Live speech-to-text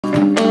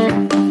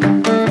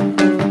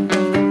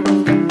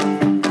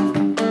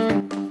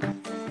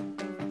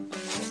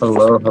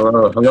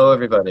Hello,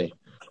 everybody.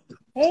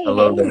 Hey,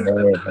 Hello, hey.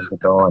 Renee. How's it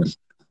going?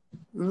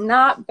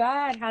 Not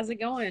bad. How's it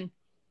going?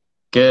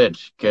 Good,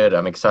 good.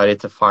 I'm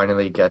excited to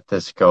finally get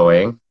this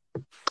going.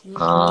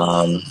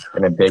 Hmm. It's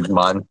been a big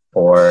month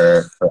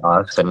for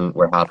us, and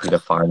we're happy to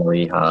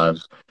finally have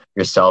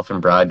yourself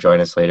and Brad join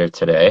us later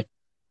today.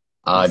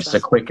 Just a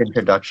Awesome. quick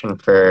introduction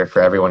for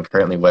everyone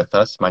currently with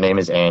us. My name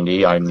is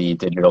Andy. I'm the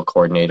digital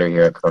coordinator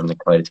here at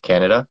Colite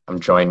Canada. I'm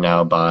joined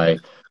now by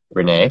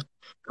Renee,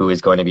 who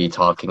is going to be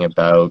talking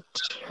about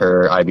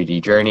her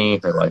IBD journey,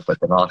 her life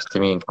with an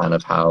ostomy, and kind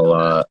of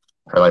how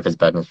her life has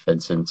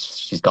benefited since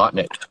she's gotten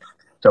it.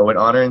 So, in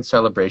honor and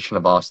celebration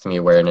of Ostomy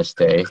Awareness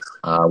Day,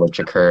 which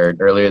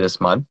occurred earlier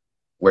this month,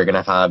 we're going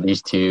to have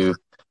these two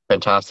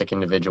fantastic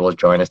individuals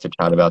join us to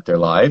chat about their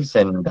lives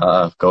and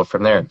go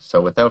from there.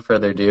 So, without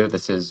further ado,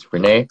 this is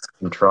Renee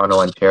from Toronto,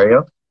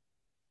 Ontario.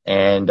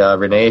 And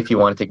Renee, if you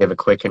wanted to give a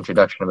quick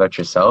introduction about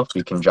yourself,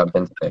 we can jump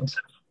into things.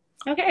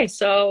 Okay,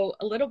 so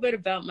a little bit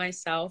about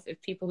myself.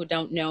 If people who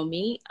don't know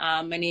me,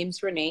 my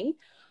name's Renee,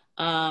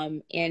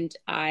 and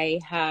I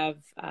have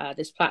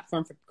this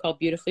platform called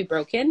Beautifully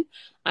Broken.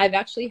 I've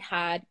actually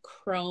had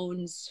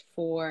Crohn's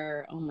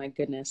for, oh my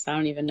goodness, I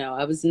don't even know.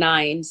 I was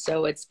 9,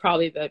 so it's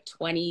probably about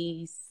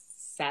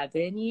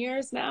 27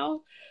 years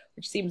now,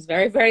 which seems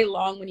very, very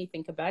long when you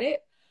think about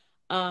it.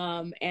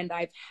 And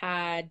I've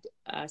had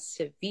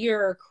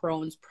severe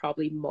Crohn's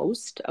probably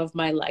most of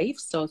my life.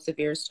 So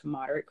severe to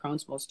moderate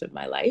Crohn's most of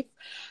my life.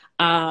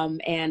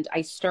 And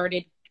I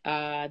started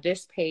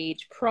this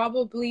page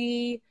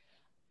probably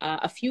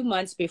a few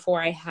months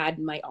before I had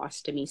my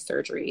ostomy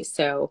surgery.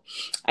 So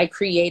I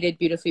created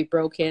Beautifully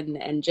Broken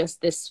and just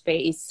this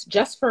space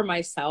just for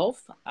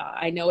myself.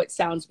 I know it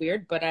sounds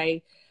weird, but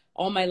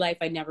all my life,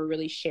 I never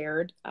really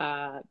shared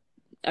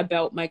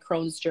about my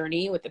Crohn's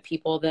journey with the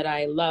people that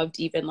I loved,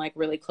 even like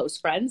really close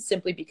friends,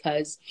 simply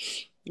because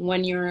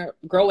when you're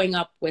growing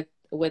up with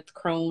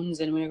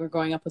Crohn's and when you're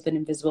growing up with an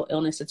invisible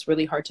illness, it's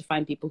really hard to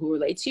find people who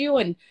relate to you.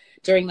 And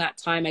during that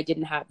time, I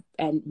didn't have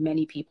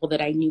many people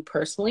that I knew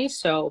personally.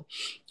 So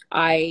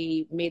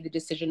I made the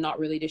decision not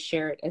really to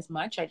share it as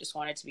much. I just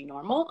wanted to be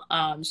normal.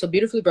 So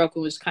Beautifully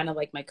Broken was kind of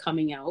like my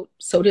coming out,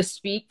 so to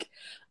speak,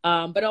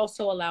 but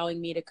also allowing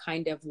me to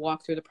kind of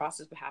walk through the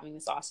process of having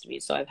this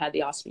ostomy. So I've had the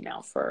ostomy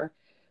now for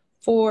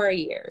 4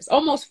 years,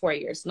 almost 4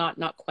 years, not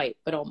quite,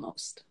 but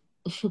almost.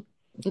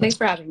 Thanks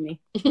for having me.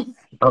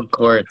 Of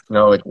course,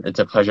 no, it's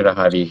a pleasure to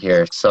have you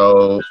here.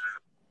 So,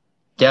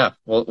 yeah,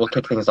 we'll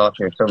kick things off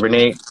here. So,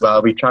 Renee,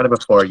 we've chatted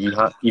before. You've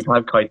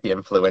had quite the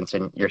influence,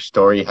 and your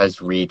story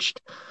has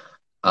reached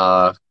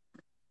uh,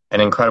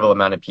 an incredible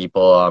amount of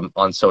people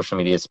on social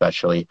media,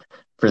 especially.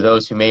 For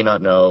those who may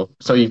not know,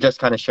 so you've just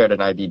kind of shared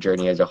an IB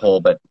journey as a whole,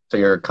 but so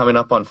you're coming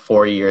up on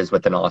 4 years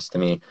with an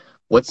ostomy.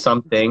 What's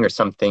something or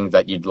some things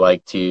that you'd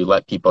like to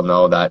let people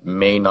know that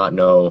may not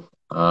know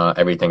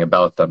everything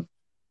about them,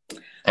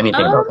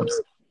 anything Um, about them?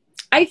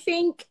 I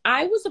think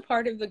I was a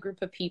part of the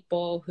group of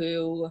people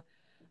who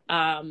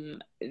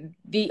um,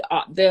 the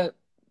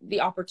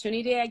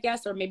opportunity, I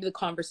guess, or maybe the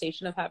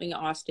conversation of having an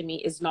ostomy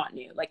is not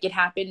new. Like it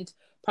happened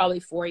probably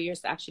 4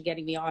 years to actually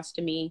getting the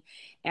ostomy,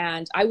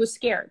 and I was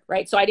scared,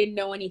 right? So I didn't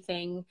know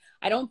anything.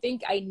 I don't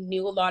think I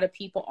knew a lot of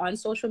people on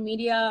social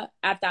media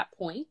at that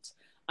point.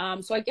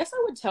 So I guess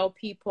I would tell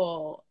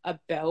people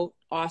about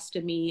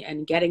ostomy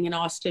and getting an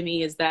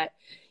ostomy is that,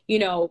 you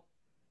know,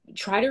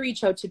 try to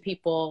reach out to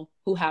people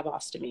who have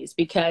ostomies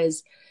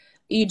because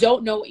you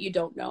don't know what you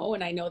don't know.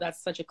 And I know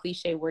that's such a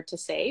cliche word to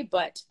say,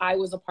 but I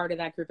was a part of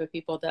that group of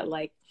people that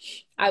like,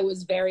 I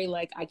was very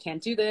like, I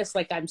can't do this.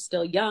 Like, I'm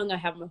still young. I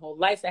have my whole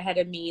life ahead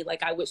of me.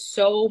 Like, I was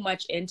so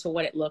much into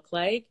what it looked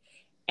like.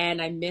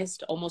 And I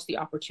missed almost the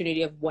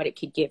opportunity of what it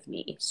could give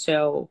me.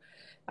 So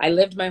I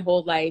lived my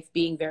whole life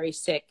being very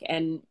sick,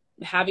 and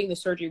having the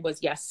surgery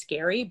was, yes,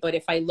 scary. But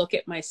if I look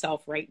at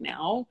myself right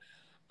now,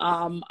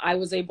 I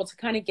was able to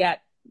kind of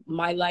get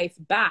my life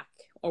back,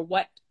 or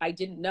what I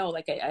didn't know.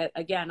 Like,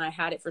 again, I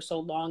had it for so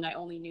long. I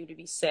only knew to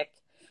be sick.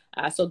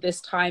 So this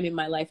time in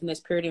my life and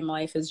this period in my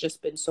life has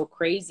just been so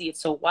crazy.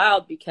 It's so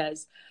wild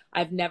because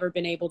I've never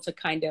been able to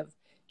kind of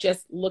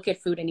just look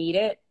at food and eat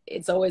it.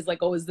 It's always like,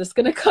 oh, is this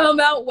going to come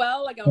out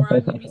well? Like, or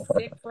I'm going to be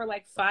sick for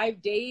like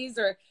 5 days,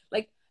 or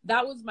like,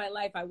 that was my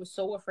life. I was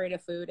so afraid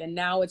of food. And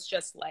now it's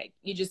just like,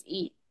 you just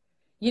eat.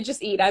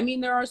 I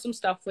mean, there are some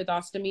stuff with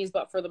ostomies,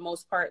 but for the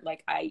most part,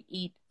 like I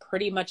eat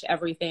pretty much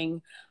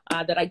everything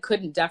that I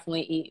couldn't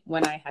definitely eat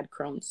when I had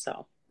Crohn's.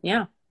 So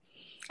yeah,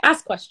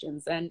 ask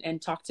questions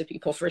and talk to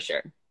people for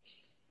sure.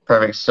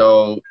 Perfect.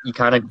 So you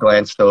kind of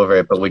glanced over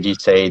it, but would you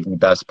say the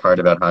best part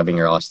about having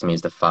your ostomy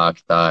is the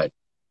fact that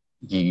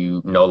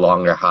you no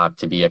longer have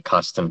to be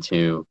accustomed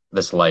to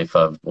this life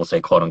of, we'll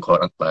say, quote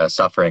unquote,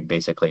 suffering,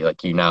 basically.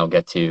 Like you now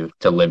get to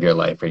live your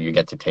life, or you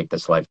get to take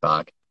this life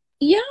back.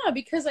 Yeah,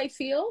 because I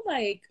feel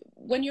like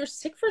when you're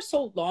sick for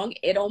so long,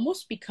 it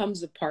almost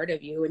becomes a part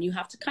of you, and you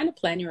have to kind of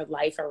plan your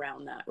life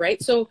around that, right?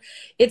 So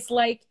it's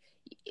like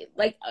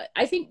like,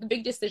 I think the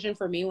big decision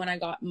for me when I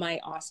got my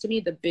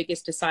ostomy, the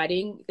biggest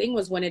deciding thing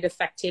was when it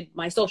affected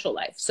my social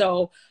life.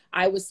 So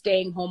I was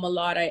staying home a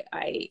lot.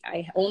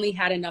 I only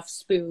had enough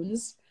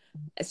spoons,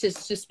 to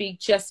speak,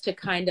 just to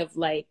kind of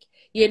like,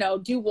 you know,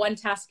 do one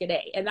task a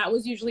day. And that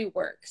was usually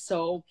work.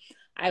 So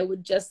I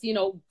would just, you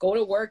know, go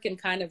to work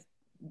and kind of,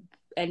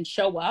 and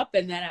show up.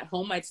 And then at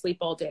home I'd sleep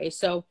all day.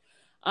 So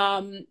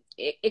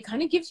it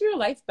kind of gives you your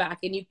life back,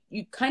 and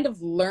you kind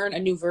of learn a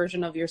new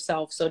version of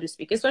yourself, so to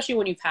speak, especially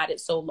when you've had it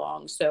so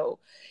long. So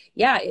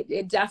yeah,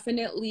 it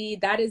definitely,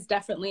 that is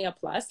definitely a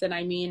plus. And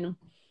I mean,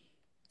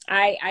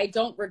 I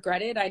don't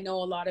regret it. I know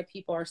a lot of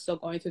people are still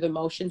going through the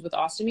motions with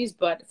ostomies,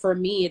 but for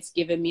me, it's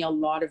given me a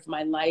lot of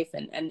my life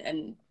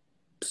and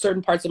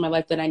certain parts of my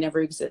life that I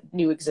never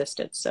knew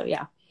existed. So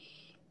yeah,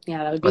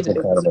 that would be That's the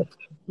biggest. incredible.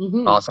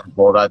 Mm-hmm. Awesome.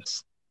 Well,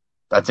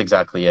 that's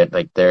exactly it.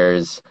 Like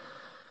there's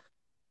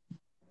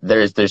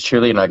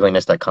truly an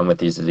ugliness that come with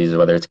these diseases,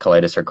 whether it's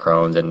colitis or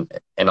Crohn's, and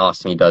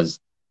ostomy does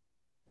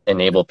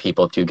enable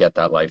people to get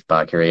that life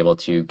back. You're able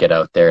to get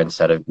out there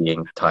instead of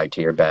being tied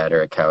to your bed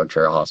or a couch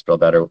or a hospital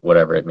bed or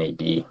whatever it may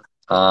be.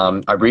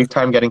 A brief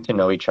time getting to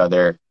know each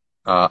other.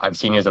 I've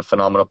seen you as a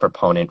phenomenal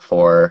proponent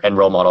for and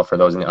role model for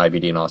those in the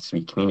IBD and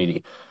ostomy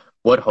community.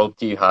 What hope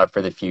do you have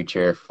for the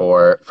future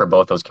for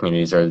both those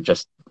communities, or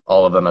just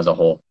all of them as a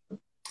whole?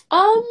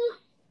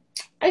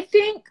 I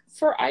think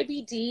for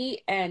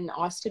IBD and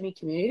ostomy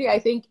community, I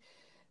think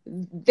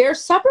they're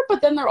separate,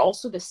 but then they're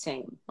also the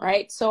same,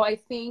 right? So I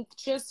think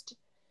just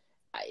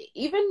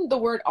even the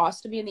word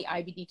ostomy in the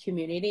IBD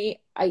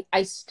community,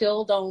 I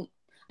still don't,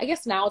 I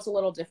guess now it's a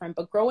little different,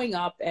 but growing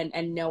up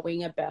and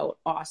knowing about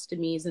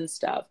ostomies and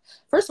stuff,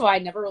 first of all, I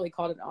never really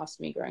called it an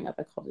ostomy growing up.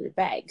 I called it a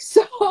bag.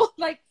 So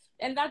like,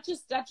 and that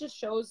just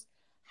shows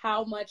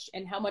how much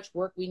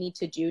work we need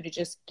to do to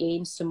just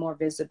gain some more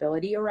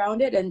visibility around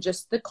it, and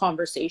just the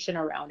conversation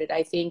around it.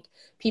 I think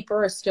people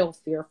are still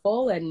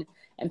fearful, and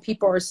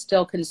people are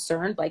still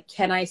concerned, like,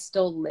 can I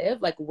still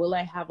live? Like, will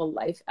I have a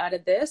life out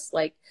of this?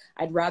 Like,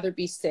 I'd rather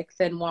be sick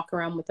than walk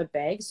around with a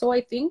bag. So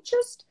I think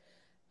just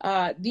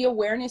the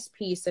awareness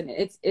piece, and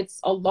it's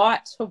a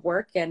lot of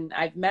work, and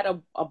I've met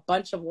a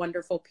bunch of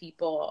wonderful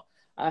people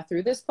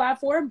through this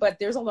platform, but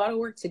there's a lot of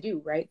work to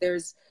do, right?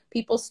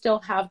 People still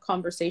have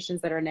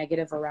conversations that are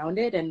negative around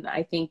it. And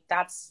I think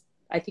that's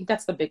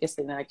the biggest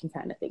thing that I can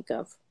kind of think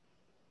of.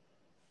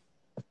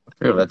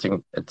 True.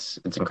 It's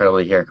incredible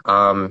to hear.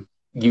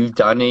 You've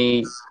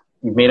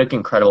made an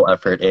incredible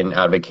effort in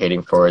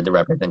advocating for the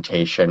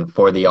representation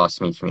for the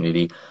ostomy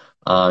community,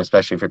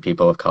 especially for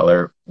people of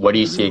color. What are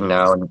you seeing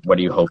now, and what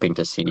are you hoping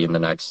to see in the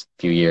next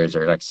few years,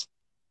 or next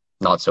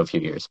not so few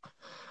years?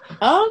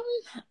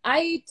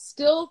 I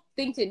still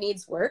think it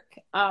needs work,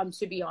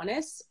 to be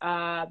honest.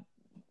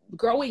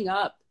 Growing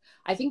up,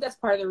 I think that's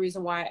part of the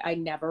reason why I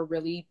never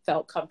really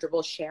felt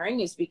comfortable sharing,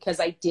 is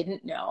because I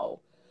didn't know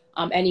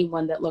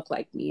anyone that looked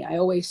like me. I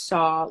always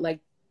saw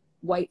like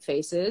white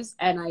faces,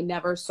 and I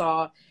never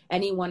saw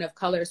anyone of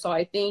color. So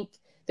I think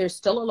there's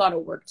still a lot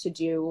of work to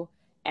do.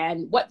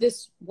 And what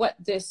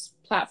this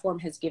platform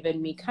has given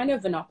me kind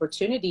of an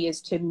opportunity is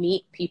to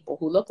meet people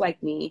who look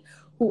like me,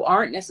 who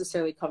aren't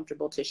necessarily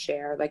comfortable to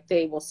share. Like,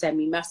 they will send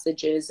me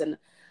messages, and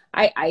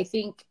I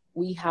think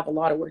we have a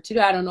lot of work to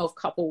do. I don't know if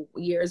a couple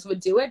years would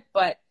do it,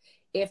 but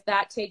if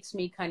that takes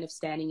me kind of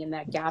standing in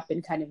that gap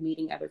and kind of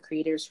meeting other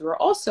creators who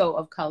are also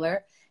of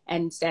color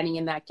and standing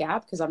in that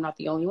gap, because I'm not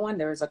the only one.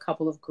 There's a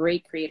couple of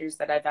great creators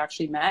that I've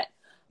actually met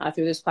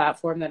through this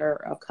platform that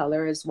are of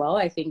color as well.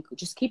 I think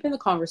just keeping the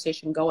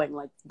conversation going,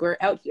 like, we're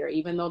out here,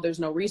 even though there's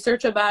no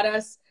research about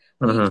us,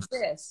 we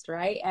exist,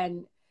 right?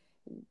 And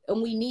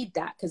we need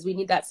that, because we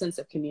need that sense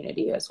of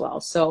community as well.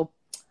 So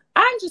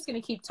I'm just going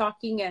to keep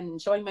talking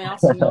and showing my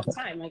ostomy all the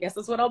time. I guess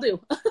that's what I'll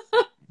do.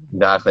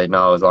 Exactly.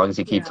 No, as long as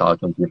you keep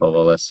talking, people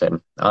will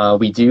listen.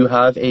 We do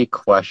have a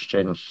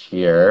question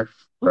here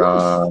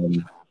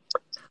from,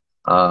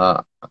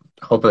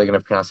 hopefully I'm going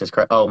to pronounce this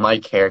correct. Oh, My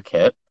Care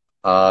Kit.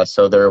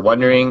 So they're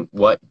wondering,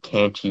 what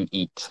can't you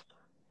eat?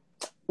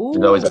 Ooh.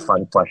 It's always a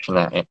fun question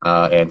to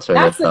answer.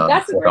 That's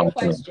a great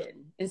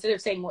question. Instead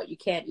of saying what you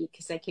can't eat,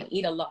 because I can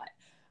eat a lot.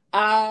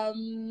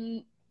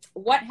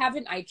 What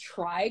haven't I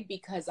tried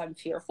because I'm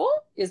fearful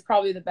is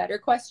probably the better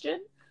question.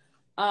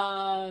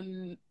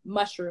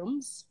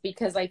 Mushrooms,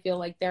 because I feel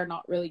like they're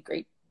not really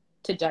great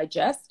to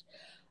digest.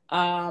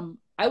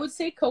 I would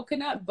say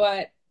coconut,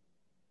 but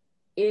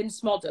in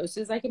small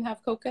doses I can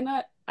have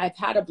coconut. I've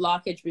had a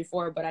blockage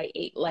before, but I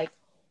ate like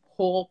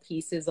whole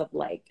pieces of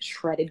like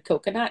shredded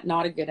coconut.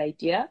 Not a good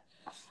idea.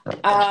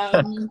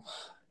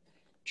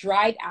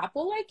 Dried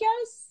apple, I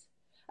guess.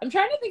 I'm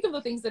trying to think of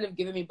the things that have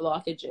given me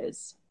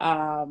blockages.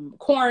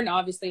 Corn,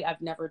 obviously, I've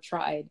never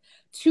tried.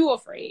 Too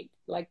afraid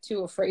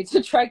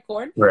to try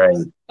corn. Right.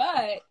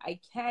 But I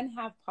can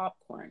have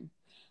popcorn,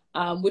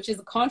 which is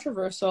a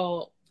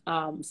controversial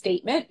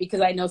statement,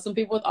 because I know some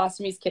people with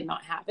ostomies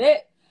cannot have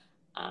it.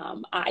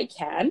 I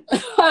can.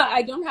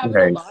 I don't have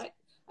it a lot.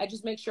 I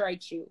just make sure I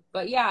chew.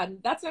 But yeah,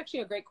 that's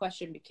actually a great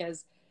question,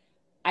 because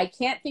I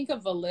can't think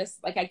of a list.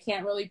 Like, I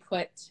can't really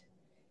put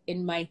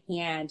in my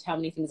hand how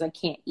many things I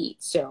can't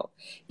eat. So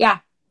yeah,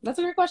 that's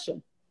a great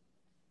question.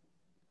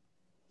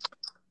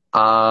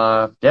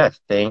 Yeah,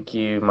 thank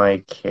you, my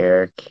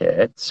care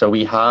kit. So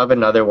we have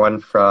another one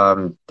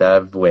from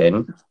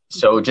Devwin.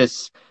 So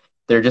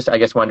they're just, I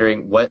guess,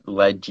 wondering what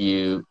led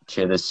you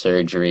to the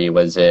surgery.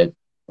 Was it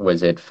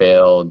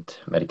failed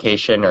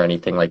medication or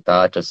anything like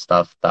that? Just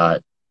stuff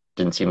that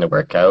didn't seem to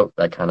work out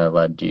that kind of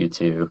led you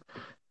to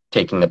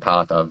taking the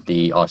path of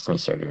the ostomy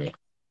surgery.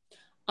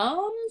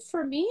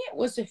 For me, it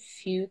was a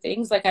few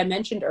things. Like I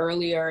mentioned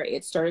earlier,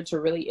 it started to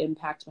really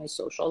impact my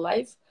social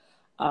life.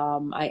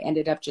 I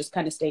ended up just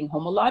kind of staying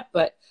home a lot.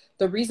 But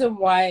the reason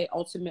why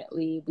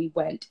ultimately we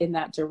went in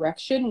that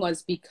direction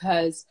was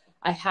because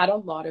I had a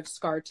lot of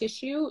scar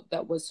tissue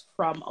that was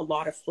from a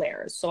lot of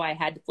flares. So I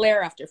had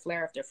flare after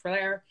flare after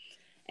flare.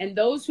 And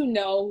those who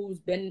know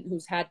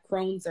who's had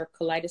Crohn's or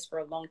colitis for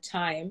a long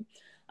time,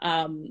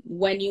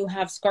 when you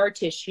have scar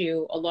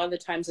tissue, a lot of the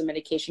times the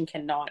medication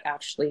cannot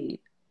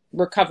actually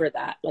recover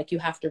that. Like you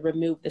have to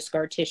remove the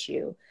scar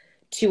tissue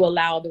to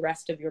allow the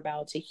rest of your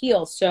bowel to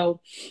heal. So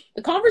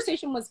the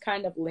conversation was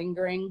kind of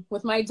lingering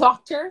with my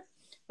doctor,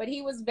 but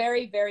he was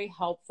very, very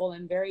helpful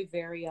and very,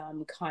 very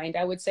kind,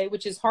 I would say,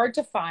 which is hard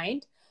to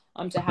find,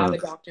 to have a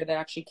Mhm. doctor that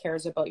actually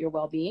cares about your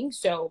well-being.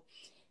 So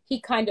he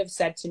kind of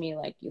said to me,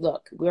 like,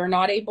 look, we're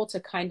not able to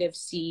kind of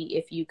see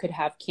if you could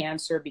have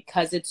cancer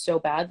because it's so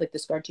bad, like the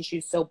scar tissue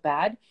is so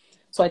bad.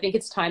 So I think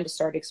it's time to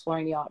start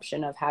exploring the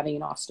option of having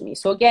an ostomy.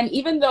 So again,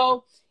 even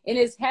though in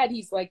his head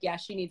he's like, yeah,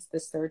 she needs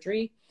this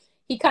surgery,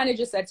 he kind of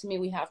just said to me,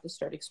 we have to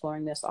start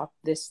exploring this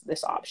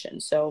option.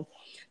 So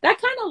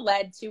that kind of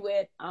led to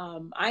it.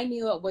 I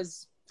knew it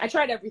was, I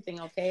tried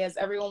everything, okay, as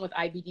everyone with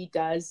IBD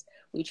does.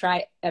 We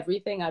try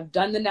everything. I've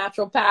done the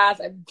natural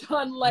path. I've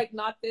done like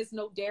not this,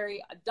 no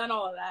dairy. I've done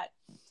all of that.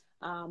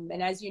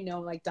 And as you know,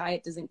 like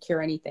diet doesn't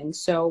cure anything.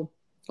 So,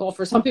 well,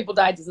 for some people,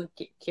 diet doesn't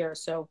cure.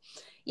 So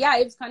yeah,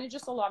 it was kind of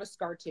just a lot of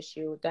scar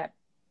tissue that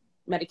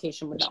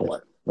medication would not Sure.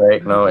 work.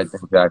 Right. Mhm. No,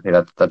 exactly.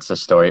 That's the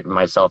story.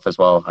 Myself as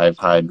well. I've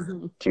had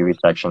Mhm. two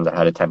resections. I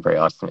had a temporary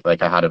ostomy,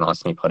 like I had an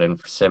ostomy put in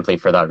simply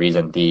for that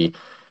reason. The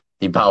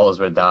bowels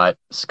were that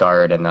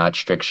scarred and that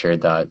strictured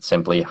that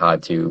simply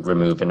had to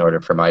remove in order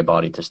for my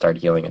body to start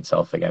healing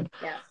itself again.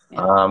 Yeah.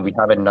 Yeah. We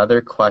have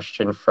another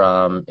question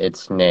from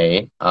it's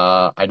Nay.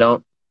 I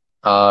don't.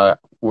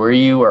 Were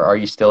you or are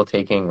you still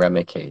taking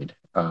Remicade?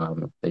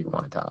 That you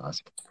wanted to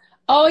ask.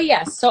 Oh,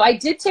 yes. So I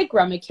did take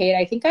Remicade.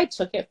 I think I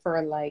took it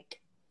for like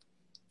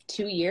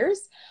 2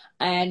 years.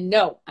 And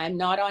no, I'm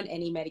not on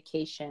any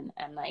medication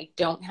and I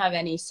don't have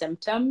any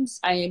symptoms.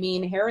 I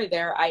mean, here or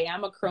there, I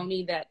am a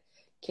crony that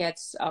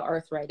gets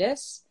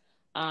arthritis.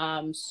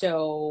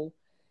 So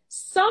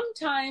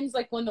sometimes,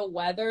 like when the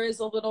weather is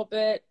a little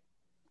bit,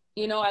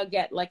 I'll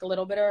get like a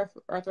little bit of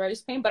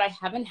arthritis pain, but I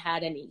haven't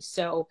had any.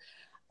 So,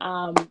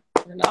 um,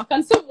 knock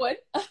on some wood.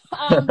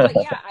 But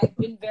yeah, I've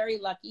been very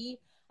lucky.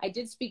 I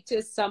did speak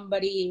to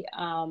somebody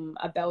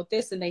about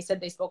this, and they said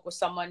they spoke with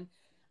someone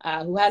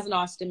who has an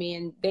ostomy,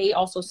 and they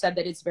also said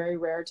that it's very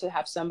rare to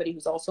have somebody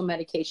who's also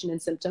medication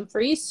and symptom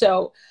free.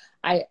 So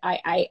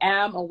I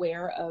am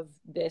aware of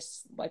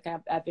this. Like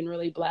I've been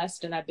really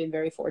blessed, and I've been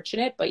very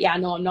fortunate. But yeah,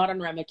 no, I'm not on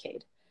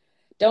Remicade.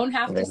 Don't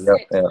have to Yeah,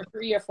 sit yeah, for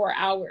 3 or 4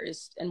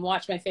 hours and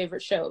watch my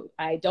favorite show.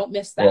 I don't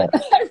miss yeah.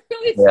 that. I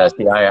really Yeah, don't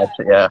see, miss I that.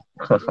 actually, yeah,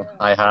 Yeah.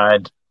 I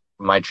had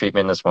my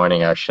treatment this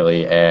morning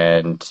actually,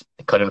 and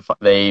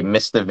they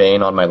missed the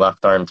vein on my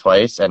left arm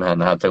twice, and then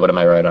had to go to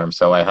my right arm.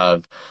 So I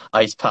have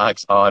ice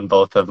packs on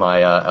both of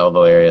my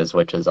elbow areas,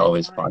 which is Good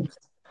always fun. times.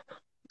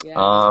 Yeah,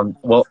 good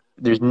Well, times.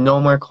 there's no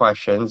more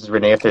questions,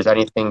 Renee. If there's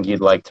anything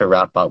you'd like to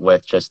wrap up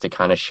with, just to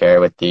kind of share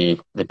with the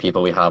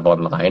people we have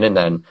online, and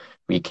then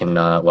we can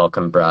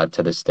welcome Brad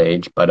to the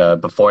stage. But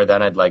before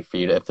then, I'd like for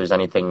you to, if there's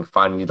anything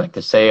fun you'd like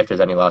to say, if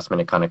there's any last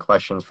minute kind of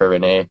questions for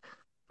Renee,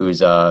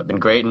 who's been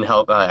great and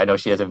help. I know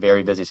she has a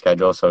very busy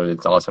schedule, so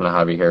it's awesome to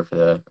have you here for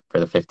the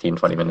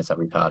 15-20 minutes that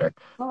we've had her.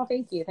 Oh,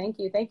 thank you. Thank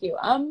you. Thank you.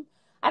 I don't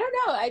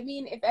know. I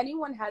mean, if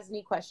anyone has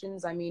any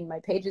questions, I mean, my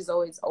page is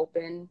always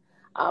open.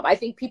 I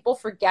think people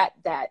forget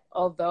that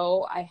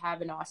although I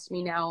have an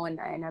ostomy now and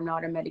I'm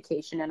not on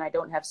medication and I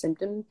don't have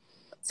symptoms,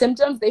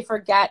 they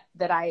forget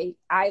that I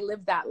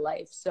live that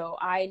life. So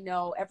I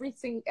know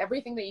everything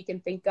that you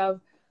can think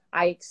of,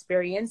 I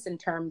experience in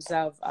terms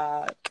of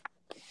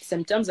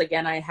symptoms.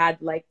 Again, I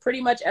had like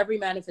pretty much every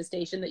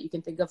manifestation that you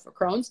can think of for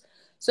Crohn's.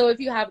 So if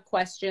you have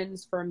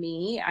questions for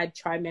me, I'd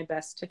try my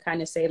best to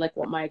kind of say like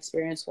what my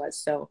experience was.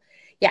 So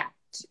yeah,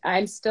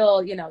 I'm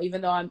still,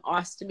 even though I'm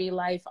ostomy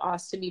life,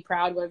 ostomy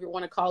proud, whatever you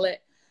want to call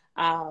it,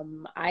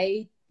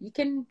 you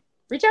can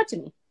reach out to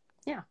me.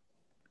 Yeah.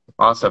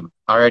 Awesome.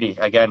 Alrighty.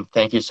 Again,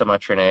 thank you so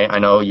much, Renee. I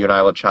know you and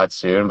I will chat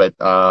soon, but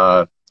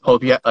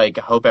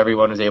hope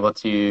everyone was able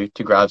to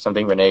grab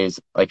something. Renee's,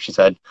 like she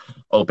said,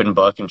 open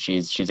book, and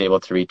she's able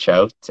to reach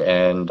out.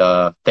 And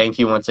thank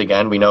you once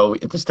again. We know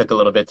this took a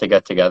little bit to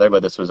get together,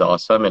 but this was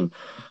awesome. And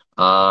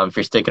if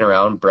you're sticking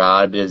around,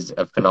 Brad is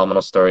a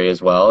phenomenal story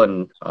as well,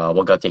 and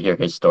we'll get to hear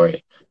his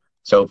story.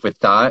 So with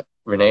that,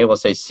 Renee, we'll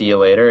say see you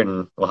later,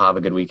 and we'll have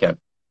a good weekend.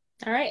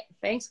 All right.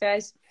 Thanks,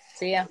 guys.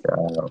 See ya.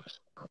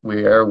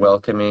 We are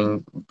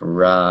welcoming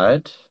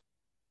Brad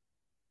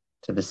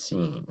to the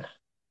scene,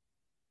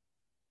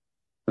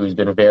 who's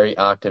been very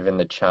active in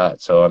the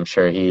chat, so I'm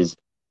sure he's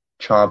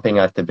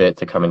chomping at the bit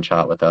to come and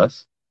chat with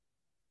us.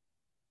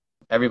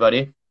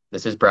 Everybody,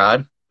 this is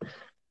Brad.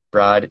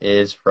 Brad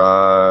is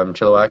from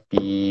Chilliwack,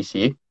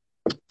 BC.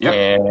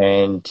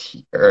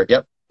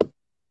 Yep.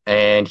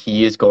 And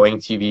he is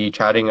going to be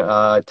chatting,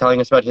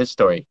 telling us about his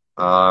story.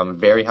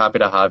 Very happy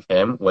to have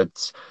him.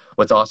 What's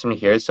awesome to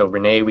hear. So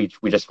Renee, we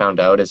just found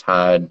out, has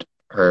had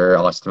her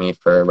ostomy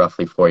for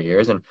roughly 4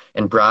 years,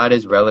 and Brad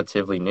is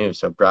relatively new.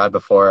 So Brad,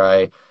 before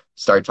I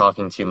start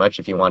talking too much,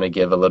 if you want to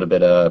give a little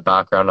bit of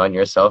background on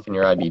yourself and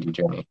your IBD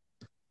journey.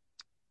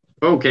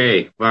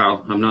 Okay.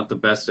 Wow. I'm not the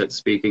best at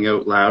speaking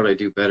out loud. I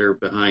do better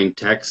behind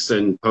texts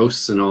and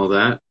posts and all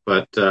that.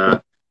 But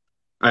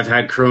I've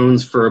had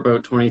Crohn's for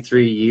about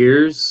 23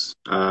 years,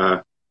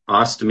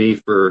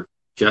 ostomy for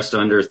just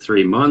under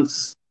 3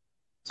 months.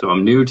 So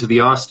I'm new to the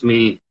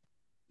ostomy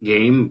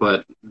game,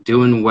 but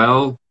doing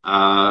well.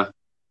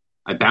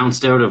 I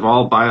bounced out of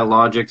all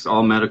biologics,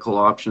 all medical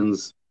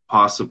options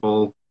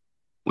possible.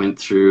 Went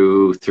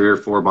through 3 or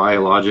 4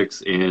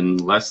 biologics in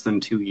less than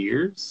 2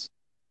 years.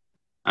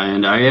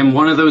 And I am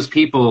one of those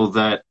people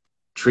that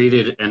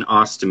treated an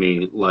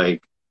ostomy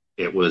like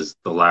it was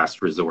the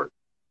last resort.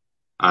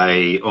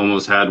 I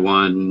almost had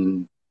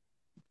one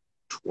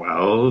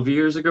 12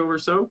 years ago or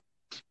so.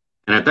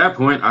 And at that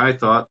point, I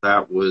thought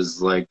that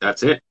was like,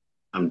 that's it.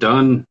 I'm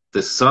done.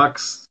 This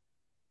sucks.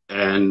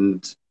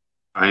 And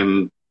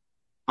I'm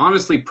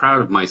honestly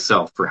proud of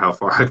myself for how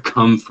far I've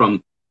come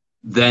from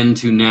then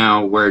to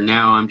now, where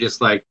now I'm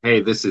just like, hey,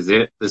 this is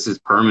it. This is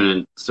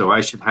permanent. So I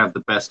should have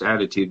the best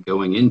attitude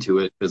going into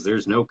it, because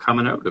there's no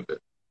coming out of it.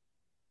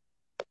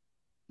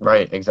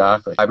 Right,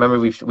 exactly. I remember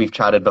we've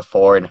chatted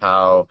before, and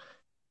how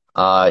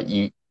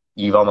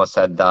you've almost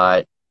said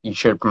that you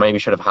should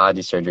have had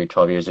the surgery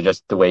 12 years, or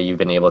just the way you've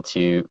been able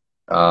to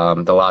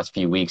the last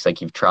few weeks,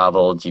 like you've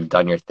traveled, you've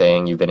done your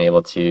thing, you've been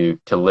able to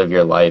live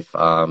your life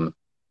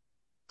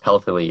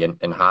healthily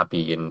and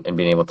happy, and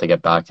being able to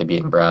get back to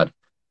being Brad.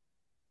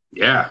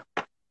 Yeah,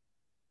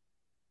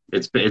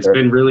 it's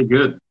been really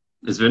good.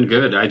 It's been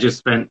good. I just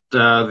spent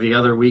the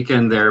other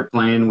weekend there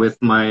playing with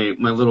my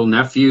little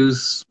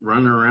nephews,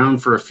 running around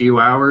for a few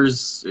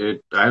hours.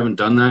 I haven't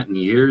done that in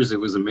years. It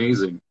was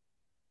amazing.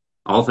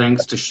 All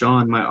thanks to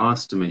Sean, my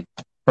ostomy.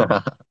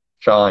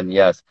 Sean,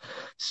 yes.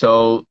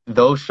 So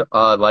though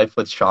life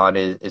with Sean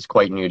is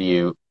quite new to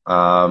you,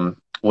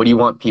 what do you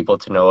want people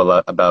to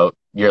know about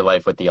your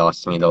life with the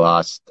ostomy the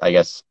last, I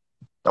guess,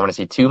 I want to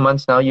say 2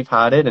 months now you've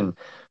had it? And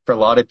for a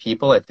lot of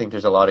people, I think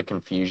there's a lot of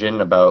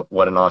confusion about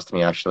what an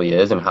ostomy actually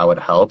is and how it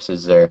helps.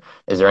 Is there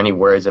any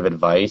words of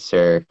advice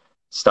or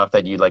stuff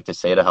that you'd like to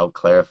say to help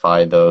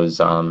clarify those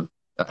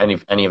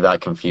any of that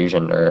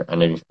confusion, or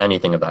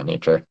anything of that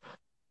nature?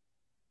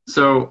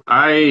 So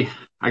I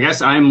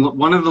guess I'm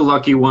one of the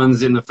lucky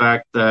ones in the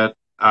fact that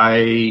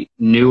I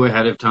knew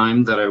ahead of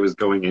time that I was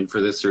going in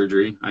for this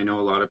surgery. I know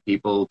a lot of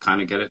people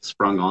kind of get it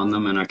sprung on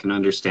them, and I can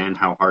understand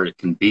how hard it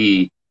can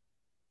be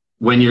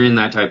when you're in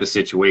that type of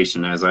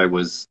situation, as I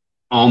was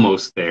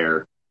almost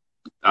there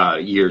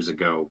years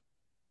ago.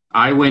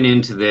 I went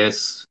into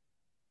this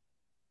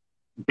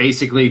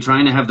basically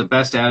trying to have the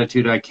best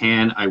attitude I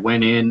can. I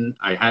went in,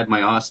 I had my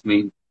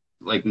ostomy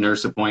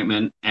nurse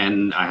appointment,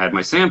 and I had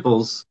my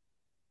samples.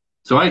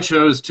 So I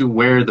chose to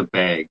wear the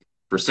bag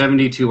for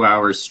 72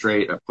 hours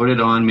straight. I put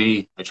it on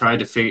me. I tried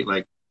to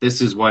figure,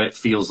 this is what it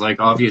feels like.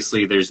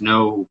 Obviously, there's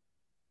no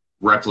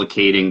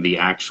replicating the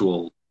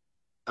actual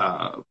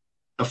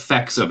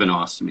effects of an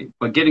ostomy,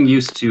 but getting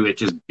used to it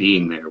just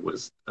being there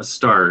was a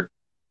start.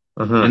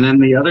 And then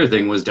the other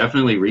thing was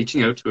definitely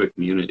reaching out to a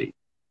community.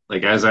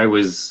 As I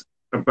was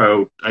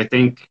about, I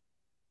think,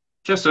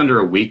 just under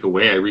a week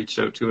away, I reached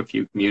out to a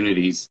few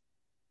communities,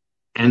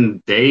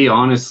 and they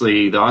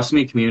honestly, the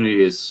ostomy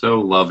community is so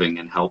loving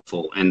and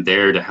helpful and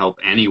there to help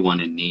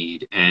anyone in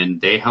need.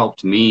 And they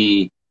helped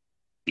me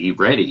be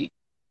ready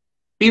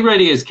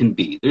as can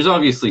be. There's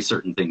obviously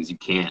certain things you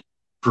can't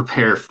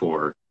prepare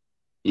for.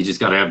 You just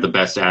got to have the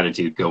best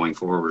attitude going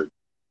forward.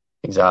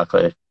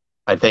 Exactly.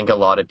 I think a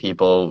lot of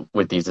people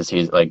with these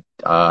diseases,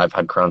 I've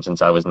had Crohn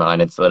since I was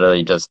 9. It's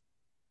literally just,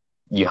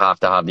 you have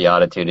to have the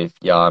attitude. If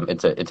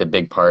it's a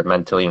big part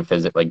mentally and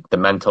physically. The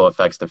mental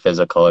affects the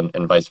physical,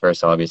 and vice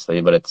versa,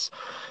 obviously. But it's,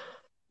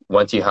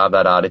 once you have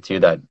that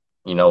attitude that,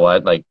 you know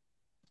what,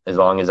 as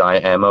long as I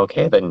am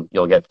okay, then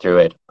you'll get through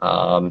it.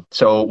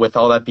 So with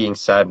all that being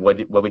said,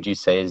 what would you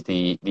say is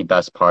the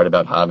best part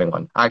about having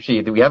one?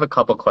 Actually, we have a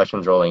couple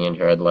questions rolling in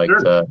here I'd like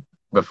to,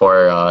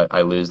 before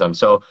I lose them.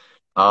 So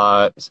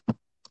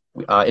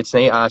it's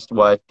Nate asked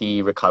what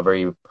the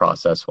recovery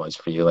process was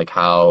for you.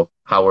 How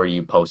were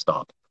you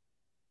post-op?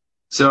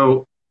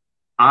 So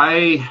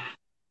I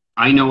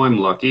know I'm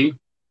lucky.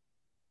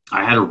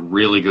 I had a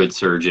really good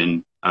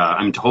surgeon.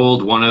 I'm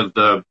told one of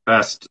the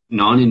best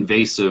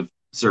non-invasive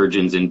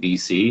surgeons in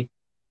BC.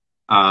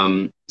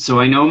 So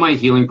I know my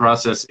healing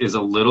process is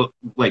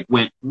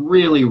went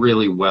really,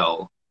 really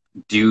well.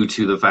 due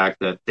to the fact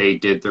that they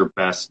did their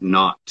best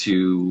not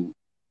to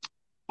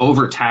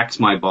overtax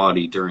my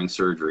body during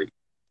surgery.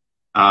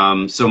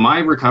 So my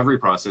recovery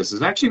process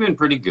has actually been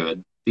pretty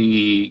good.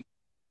 I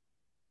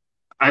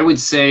would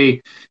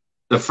say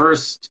the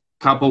first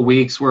couple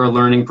weeks were a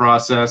learning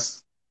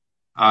process.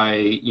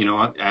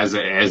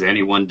 As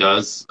anyone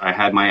does, I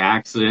had my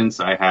accidents.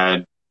 I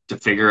had to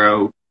figure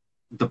out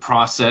the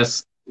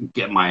process,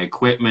 get my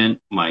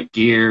equipment, my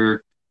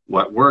gear,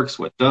 what works,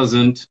 what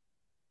doesn't.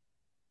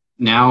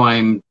 Now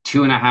I'm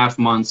 2.5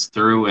 months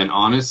through, and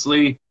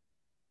honestly,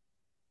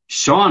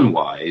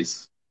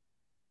 Sean-wise,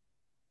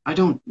 I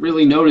don't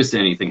really notice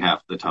anything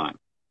half the time.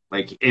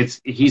 Like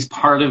he's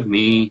part of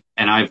me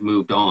and I've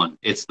moved on.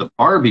 It's the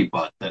Barbie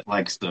butt that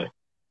likes to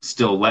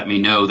still let me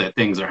know that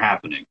things are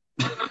happening.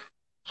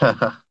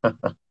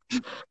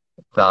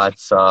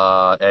 That's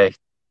hey,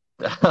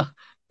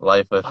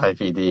 life with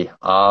IPD.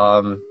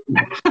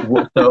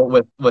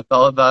 So with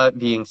all of that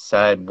being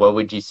said, what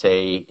would you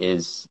say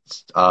is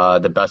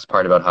the best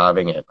part about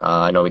having it?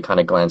 I know we kind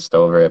of glanced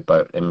over it,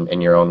 but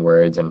in your own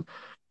words and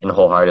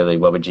wholeheartedly,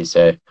 what would you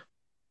say?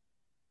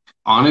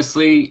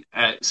 Honestly,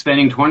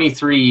 spending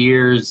 23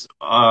 years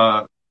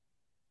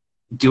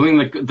doing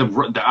the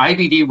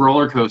IBD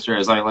roller coaster,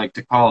 as I like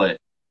to call it,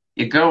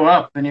 you go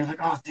up and you're like,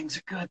 oh, things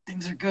are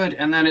good.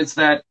 And then it's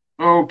that,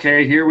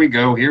 okay, here we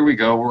go.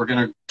 We're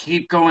going to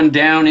keep going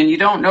down. And you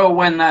don't know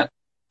when that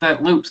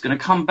loop's going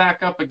to come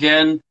back up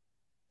again.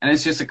 And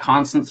it's just a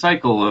constant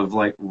cycle of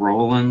like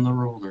rolling the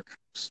roller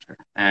coaster.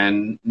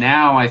 And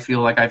now I feel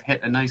like I've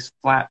hit a nice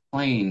flat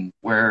plane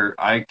where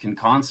I can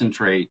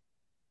concentrate.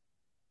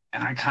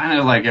 And I kind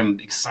of like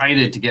am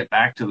excited to get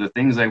back to the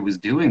things I was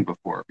doing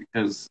before,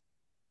 because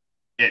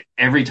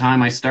every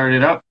time I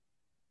started up,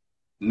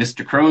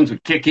 Mr. Crohn's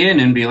would kick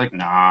in and be like,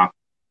 nah,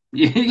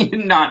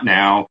 not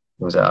now.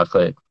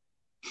 Exactly.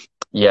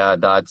 Yeah,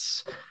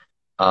 that's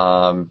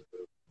you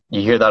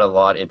hear that a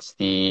lot. It's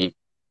the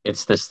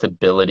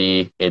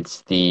stability,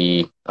 it's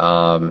the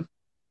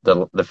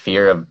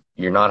fear of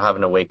you're not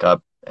having to wake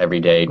up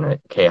every day.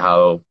 Okay,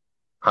 how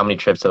many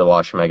trips to the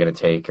washroom am I going to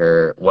take,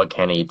 or what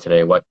can I eat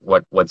today?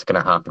 What's going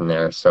to happen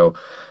there? So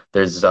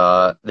there's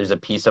a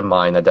peace of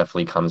mind that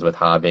definitely comes with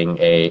having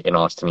an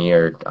ostomy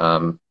or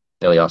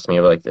ileostomy,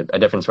 or like a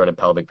different sort of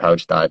pelvic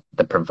pouch that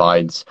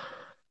provides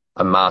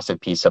a massive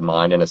peace of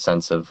mind and a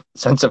sense of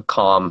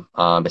calm,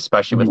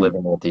 especially with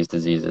living with these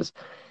diseases.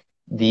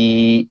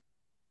 The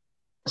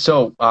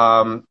So,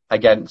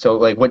 again, so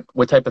like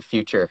what type of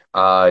future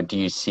do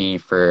you see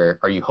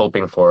are you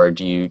hoping for, or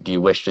do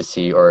you wish to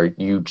see, or are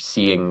you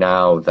seeing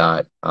now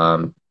that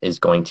is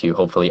going to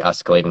hopefully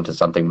escalate into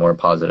something more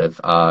positive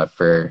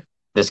for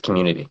this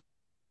community?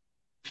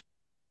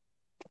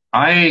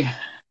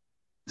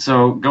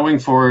 So going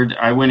forward,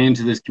 I went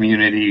into this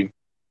community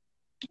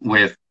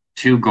with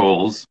two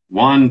goals.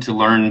 One, to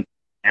learn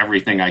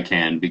everything I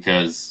can,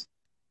 because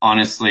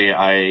honestly,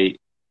 I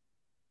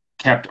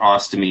kept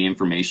ostomy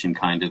information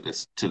kind of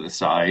to the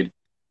side. It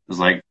was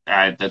like,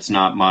 that's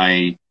not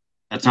my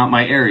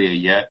area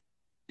yet.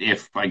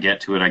 If I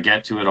get to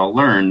it, I'll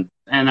learn,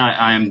 and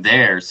I'm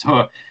there.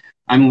 So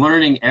I'm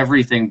learning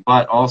everything,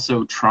 but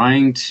also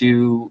trying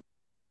to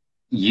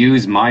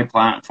use my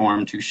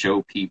platform to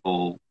show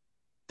people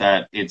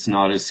that it's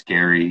not as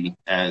scary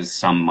as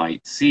some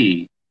might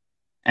see.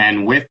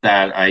 And with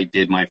that, I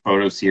did my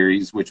photo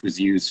series, which was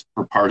used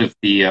for part of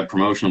the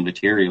promotional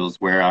materials,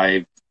 where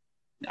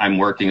I'm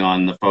working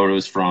on the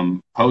photos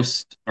from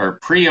post or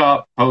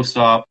pre-op,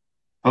 post-op,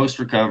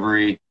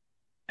 post-recovery,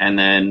 and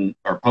then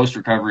or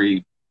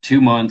post-recovery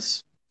 2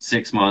 months,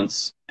 6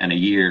 months, and a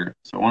year.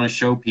 So I want to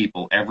show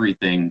people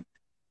everything,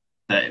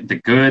 the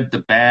good, the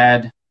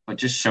bad, but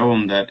just show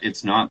them that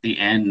it's not the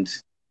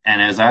end. And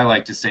as I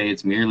like to say,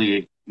 it's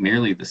merely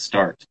the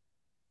start.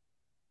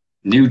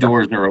 New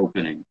doors are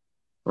opening.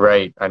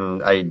 Right.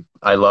 And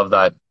I love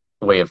that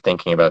way of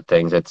thinking about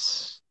things.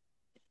 It's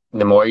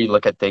the more you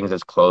look at things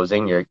as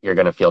closing, you're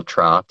going to feel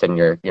trapped, and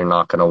you're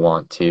not going to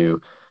want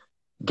to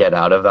get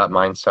out of that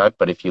mindset.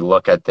 But if you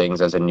look at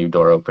things as a new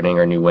door opening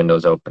or new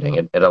windows opening,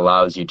 it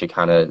allows you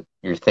to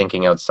you're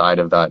thinking outside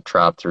of that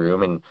trapped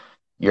room, and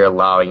you're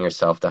allowing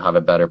yourself to have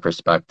a better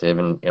perspective,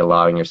 and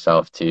allowing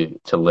yourself to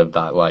live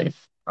that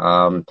life.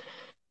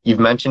 You've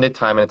mentioned it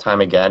time and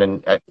time again,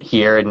 and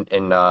here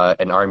in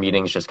our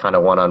meetings, just kind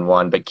of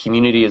one-on-one, but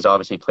community has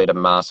obviously played a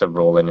massive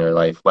role in your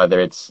life, whether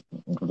it's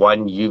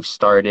one you've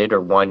started or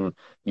one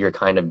you're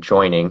kind of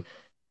joining.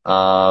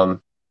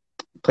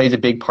 Plays a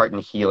big part in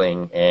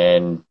healing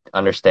and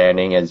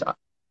understanding and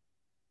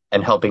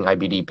helping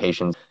IBD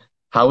patients.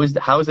 How has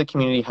the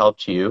community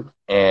helped you,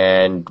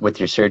 and with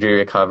your surgery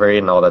recovery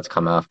and all that's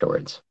come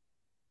afterwards?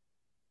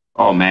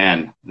 Oh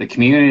man, the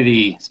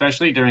community,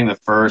 especially during the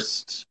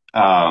first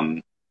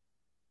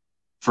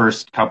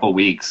couple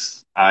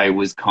weeks, I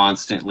was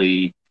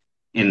constantly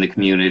in the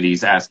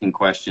communities asking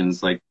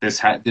questions like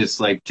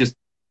this, like just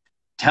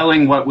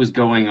telling what was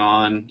going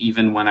on,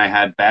 even when I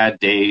had bad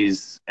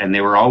days. And they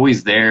were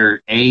always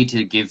there,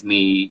 to give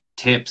me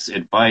tips,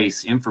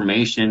 advice,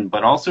 information,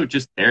 but also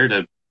just there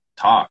to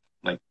talk,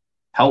 like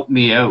help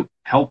me out.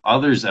 help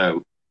others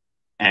out.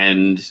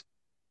 And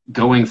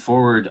going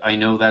forward, I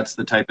know that's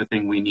the type of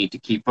thing we need to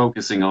keep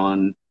focusing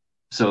on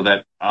so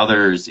that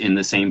others in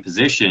the same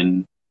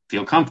position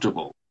feel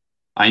comfortable.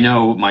 I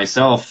know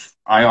myself,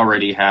 I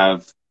already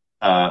have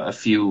a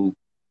few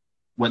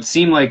what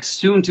seem like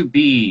soon to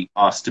be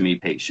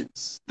ostomy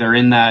patients. They're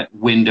in that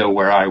window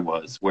where I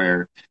was,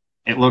 where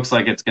it looks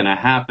like it's going to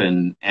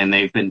happen, and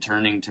they've been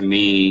turning to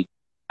me,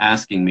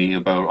 asking me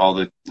about all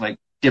the like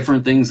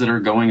different things that are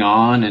going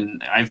on,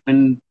 and I've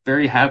been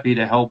very happy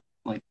to help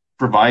like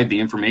provide the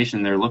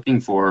information they're looking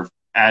for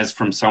as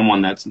from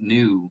someone that's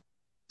new,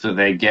 so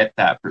they get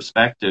that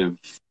perspective.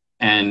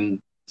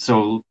 And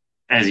so,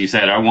 as you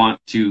said, I want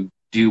to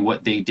do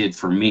what they did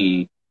for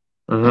me,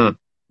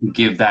 Mm-hmm.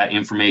 give that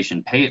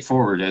information, pay it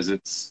forward, as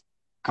it's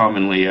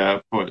commonly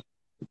put.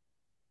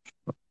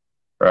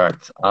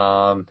 Correct.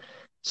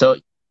 So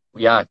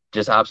yeah,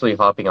 just absolutely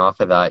hopping off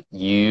of that,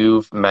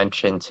 you've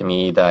mentioned to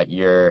me that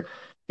you're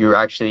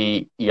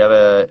actually you have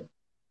a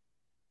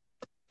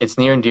it's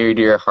near and dear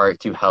to your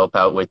heart to help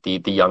out with the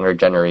younger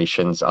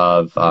generations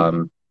of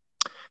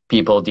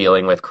people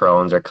dealing with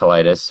Crohn's or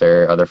colitis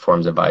or other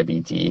forms of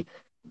IBD.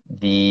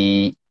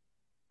 The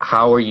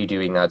How are you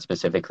doing that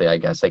specifically, I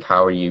guess? Like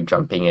how are you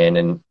jumping in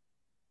and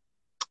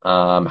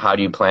how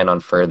do you plan on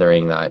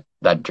furthering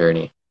that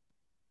journey?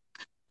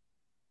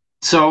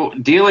 So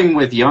dealing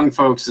with young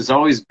folks has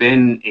always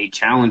been a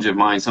challenge of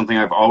mine, something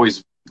I've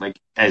always, like,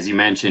 as you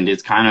mentioned,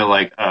 it's kind of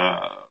like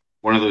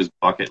one of those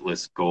bucket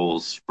list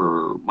goals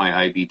for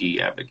my IBD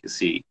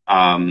advocacy.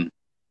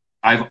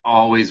 I've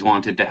always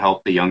wanted to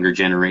help the younger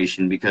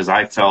generation because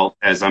I felt,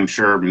 as I'm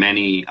sure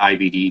many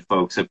IBD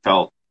folks have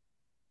felt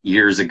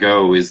years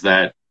ago, is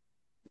that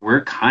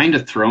we're kind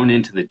of thrown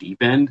into the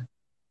deep end.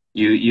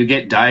 You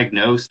get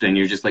diagnosed and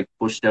you're just like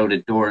pushed out a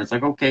door. It's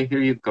like, okay,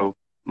 here you go.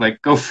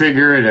 Like, go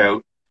figure it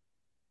out.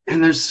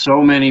 And there's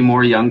so many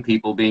more young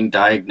people being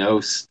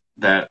diagnosed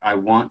that I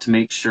want to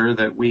make sure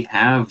that we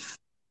have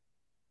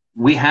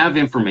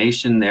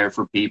information there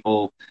for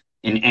people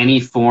in any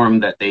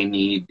form that they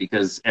need,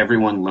 because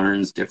everyone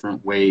learns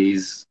different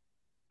ways.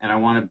 And I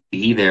want to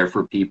be there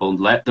for people,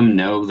 let them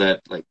know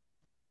that, like,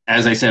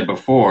 as I said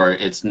before,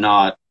 it's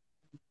not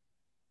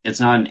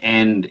an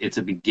end, it's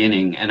a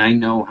beginning. And I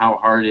know how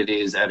hard it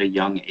is at a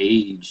young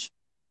age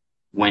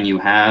when you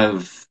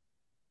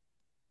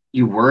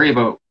worry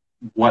about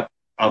what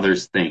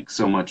others think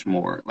so much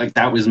more. Like,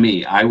 that was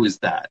me. I was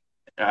that.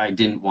 I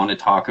didn't want to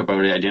talk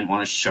about it. I didn't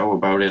want to show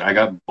about it. I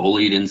got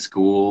bullied in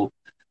school.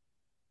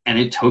 And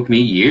it took me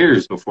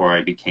years before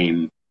I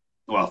became,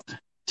 well,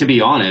 to be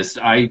honest,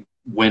 I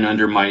went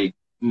under my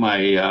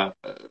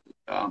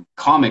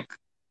comic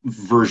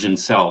version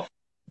self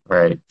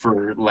Right.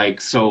 for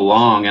like so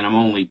long, and I'm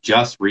only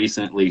just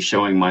recently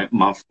showing my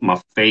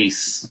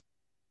face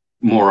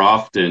more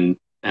often,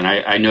 and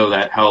I know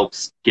that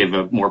helps give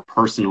a more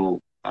personal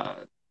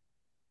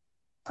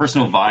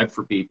vibe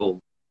for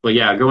people. But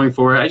yeah, going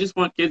forward, I just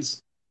want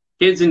kids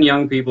and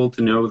young people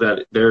to know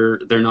that they're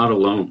not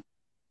alone.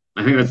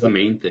 I think that's the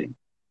main thing.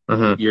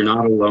 Mm-hmm. You're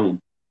not alone.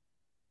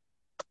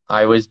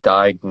 I was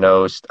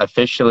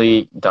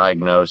officially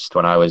diagnosed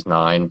when I was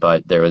 9,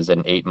 but there was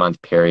an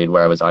 8-month period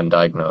where I was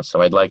undiagnosed. So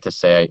I'd like to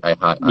say I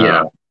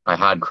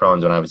had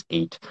Crohn's when I was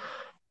 8.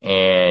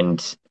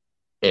 And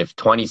if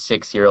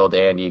 26-year-old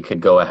Andy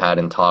could go ahead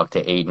and talk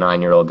to 8,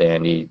 9-year-old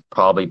Andy,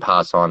 probably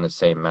pass on the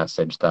same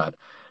message that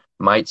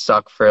might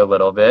suck for a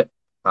little bit,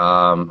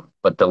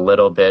 but the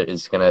little bit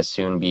is going to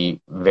soon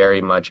be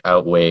very much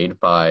outweighed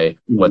by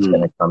what's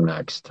going to come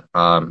next.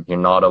 You're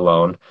not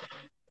alone.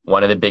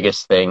 One of the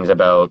biggest things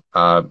about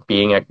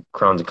being at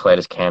Crohn's and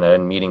Colitis Canada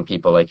and meeting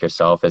people like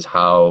yourself is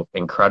how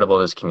incredible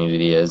this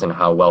community is and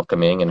how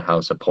welcoming and how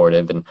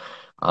supportive. And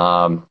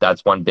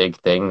that's one big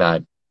thing,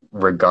 that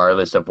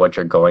regardless of what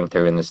you're going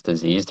through in this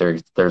disease,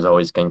 there's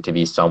always going to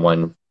be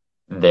someone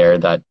there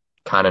that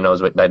kind of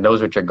knows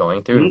what you're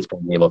going through and is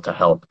going to be able to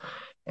help.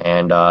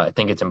 And I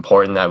think it's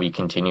important that we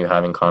continue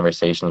having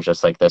conversations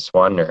just like this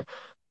one, or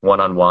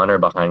one-on-one or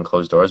behind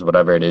closed doors,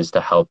 whatever it is,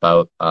 to help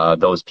out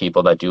those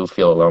people that do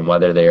feel alone,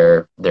 whether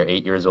they're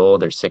 8 years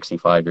old or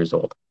 65 years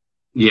old.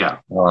 Yeah,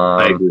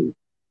 I agree.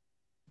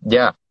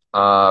 Yeah.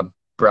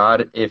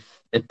 Brad, if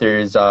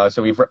there's so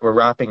we're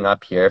wrapping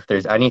up here. If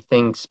there's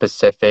anything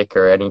specific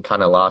or any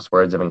kind of last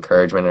words of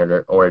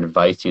encouragement or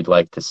advice you'd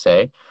like to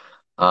say,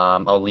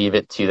 I'll leave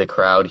it to the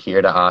crowd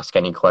here to ask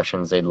any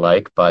questions they'd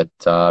like. But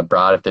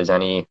Brad, if there's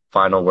any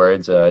final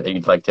words that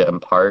you'd like to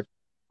impart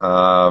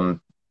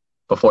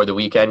before the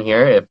weekend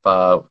here,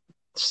 if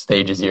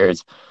stage is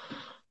yours.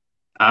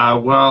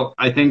 Well,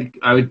 I think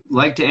I would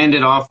like to end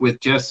it off with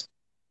just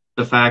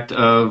the fact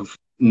of,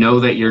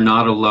 know that you're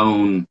not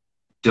alone.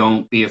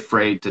 Don't be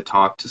afraid to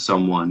talk to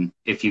someone.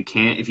 If you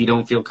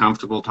don't feel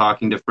comfortable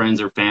talking to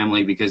friends or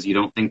family because you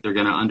don't think they're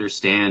going to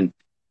understand,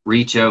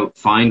 reach out,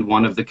 find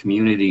one of the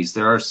communities.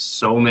 There are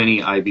so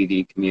many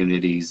IBD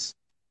communities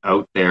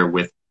out there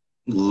with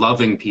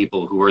loving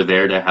people who are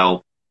there to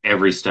help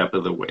every step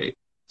of the way.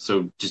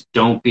 So just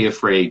don't be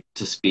afraid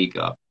to speak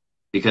up,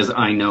 because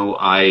I know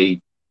I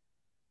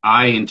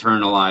I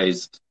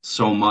internalized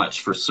so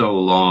much for so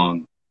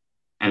long,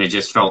 and it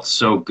just felt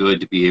so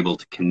good to be able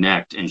to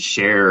connect and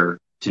share,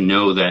 to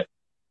know that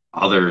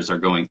others are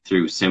going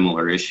through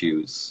similar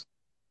issues.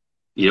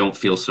 You don't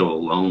feel so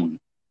alone.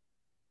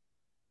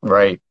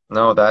 Right.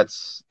 No,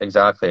 that's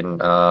exactly.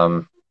 And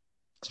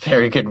it's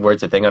very good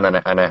words to think on,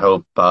 and I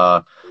hope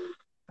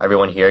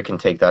everyone here can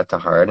take that to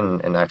heart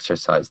and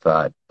exercise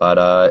that.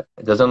 But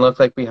it doesn't look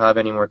like we have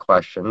any more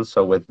questions.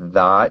 So with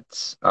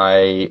that,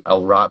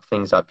 I'll wrap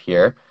things up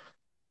here.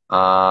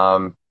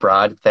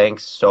 Brad,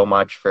 thanks so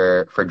much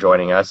for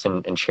joining us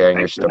and sharing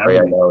your Thanks for story.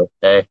 having I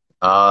me.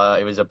 know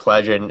it was a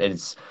pleasure, and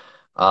it's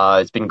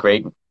been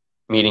great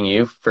meeting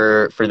you.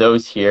 For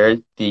those here,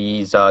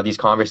 these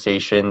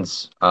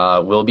conversations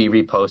will be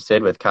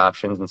reposted with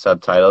captions and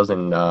subtitles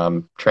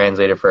and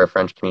translated for our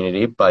French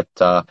community. But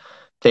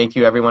thank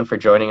you everyone for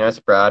joining us,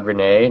 Brad,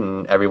 Renee,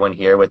 and everyone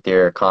here with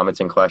their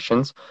comments and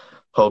questions.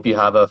 Hope you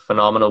have a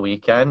phenomenal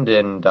weekend.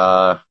 And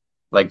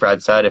like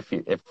Brad said, if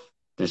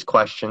there's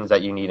questions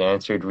that you need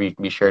answered,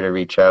 be sure to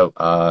reach out.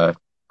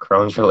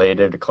 Crohn's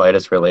related,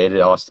 colitis related,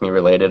 ostomy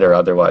related, or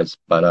otherwise.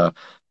 But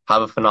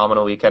have a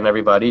phenomenal weekend,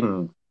 everybody,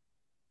 and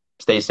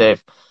stay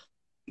safe.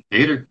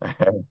 Later.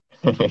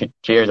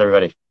 Cheers,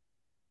 everybody.